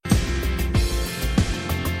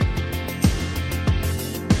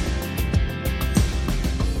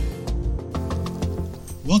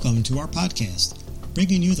Welcome to our podcast,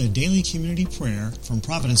 bringing you the daily community prayer from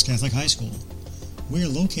Providence Catholic High School. We are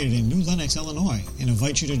located in New Lenox, Illinois, and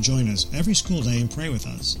invite you to join us every school day and pray with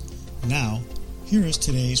us. Now, here is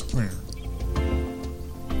today's prayer.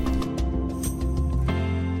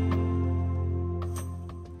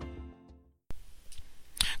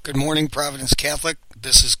 Good morning, Providence Catholic.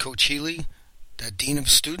 This is Coach Healy, the Dean of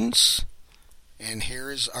Students, and here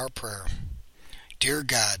is our prayer. Dear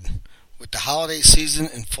God, with the holiday season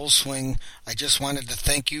in full swing, I just wanted to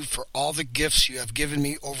thank you for all the gifts you have given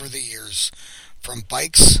me over the years, from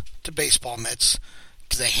bikes to baseball mitts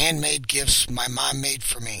to the handmade gifts my mom made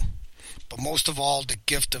for me, but most of all, the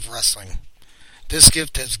gift of wrestling. This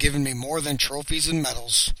gift has given me more than trophies and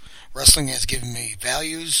medals. Wrestling has given me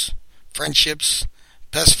values, friendships,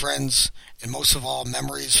 best friends, and most of all,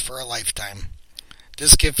 memories for a lifetime.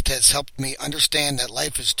 This gift has helped me understand that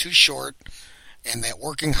life is too short and that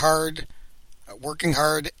working hard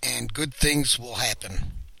and good things will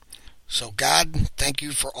happen. So God, thank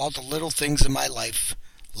you for all the little things in my life.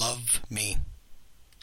 Love me.